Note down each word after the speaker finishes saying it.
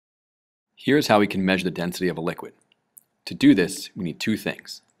Here's how we can measure the density of a liquid. To do this, we need two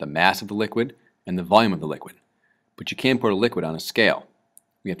things, the mass of the liquid and the volume of the liquid. But you can't put a liquid on a scale.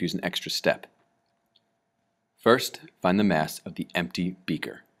 We have to use an extra step. First, find the mass of the empty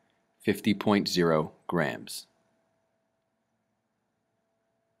beaker, 50.0 grams.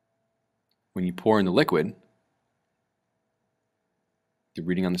 When you pour in the liquid, the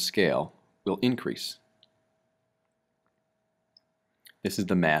reading on the scale will increase. This is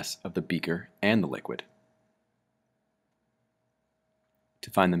the mass of the beaker and the liquid. To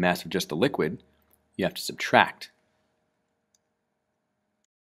find the mass of just the liquid, you have to subtract.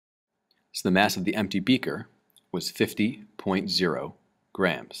 So the mass of the empty beaker was 50.0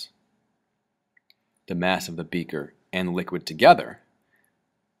 grams. The mass of the beaker and the liquid together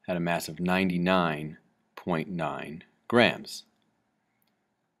had a mass of 99.9 grams.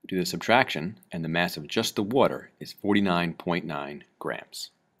 Do the subtraction, and the mass of just the water is 49.9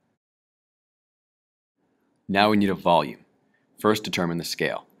 grams. Now we need a volume. First, determine the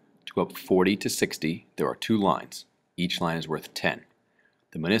scale. To go up 40 to 60, there are two lines. Each line is worth 10.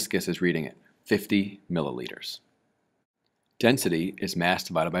 The meniscus is reading at 50 milliliters. Density is mass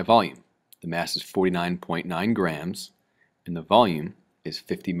divided by volume. The mass is 49.9 grams, and the volume is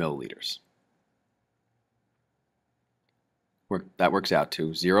 50 milliliters. That works out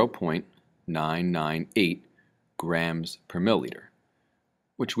to 0.998 grams per milliliter,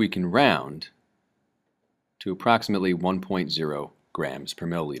 which we can round to approximately 1.0 grams per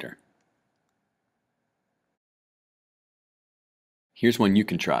milliliter. Here's one you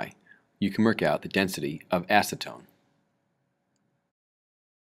can try. You can work out the density of acetone.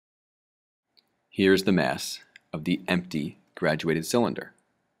 Here's the mass of the empty graduated cylinder.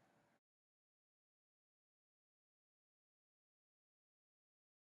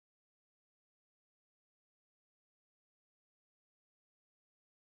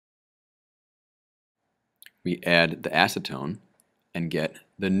 We add the acetone and get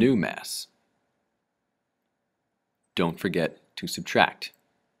the new mass. Don't forget to subtract.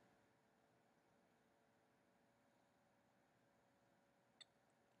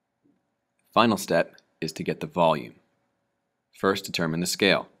 Final step is to get the volume. First, determine the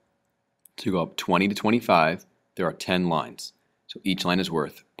scale. To go up 20 to 25, there are 10 lines, so each line is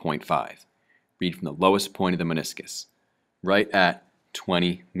worth 0.5. Read from the lowest point of the meniscus, right at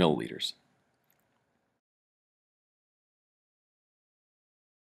 20 milliliters.